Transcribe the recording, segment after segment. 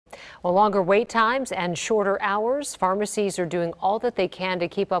Well, longer wait times and shorter hours, pharmacies are doing all that they can to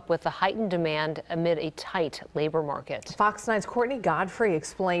keep up with the heightened demand amid a tight labor market. Fox 9's Courtney Godfrey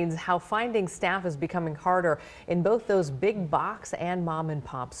explains how finding staff is becoming harder in both those big box and mom and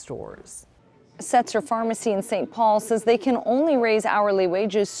pop stores. Setzer Pharmacy in St. Paul says they can only raise hourly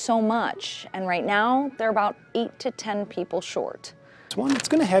wages so much, and right now they're about 8 to 10 people short. One, it's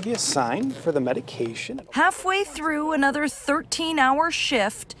going to have you sign for the medication. Halfway through another 13-hour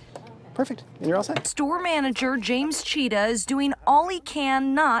shift, Perfect, and you're all set. Store manager James Cheetah is doing all he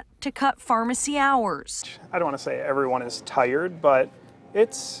can not to cut pharmacy hours. I don't want to say everyone is tired, but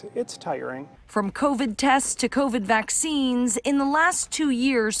it's tiring. From COVID tests to COVID vaccines, in the last 2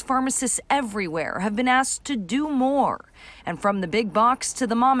 years, pharmacists everywhere have been asked to do more. And from the big box to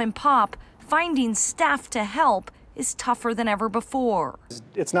the mom and pop, finding staff to help is tougher than ever before.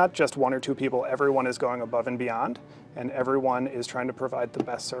 It's not just 1 or 2 people. Everyone is going above and beyond, and everyone is trying to provide the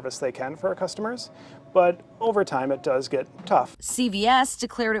best service they can for our customers. But over time, it does get tough. CVS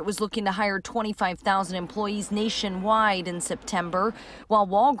declared it was looking to hire 25,000 employees nationwide in September, while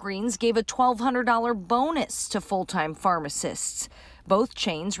Walgreens gave a $1,200 bonus to full-time pharmacists. Both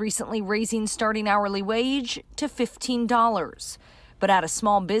chains recently raising starting hourly wage to $15. But at a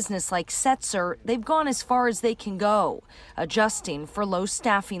small business like Setzer, they've gone as far as they can go, adjusting for low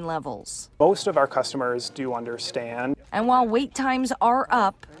staffing levels. Most of our customers do understand. And while wait times are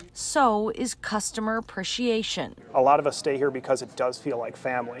up, so is customer appreciation. A lot of us stay here because it does feel like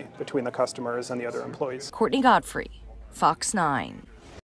family between the customers and the other employees. Courtney Godfrey, Fox 9.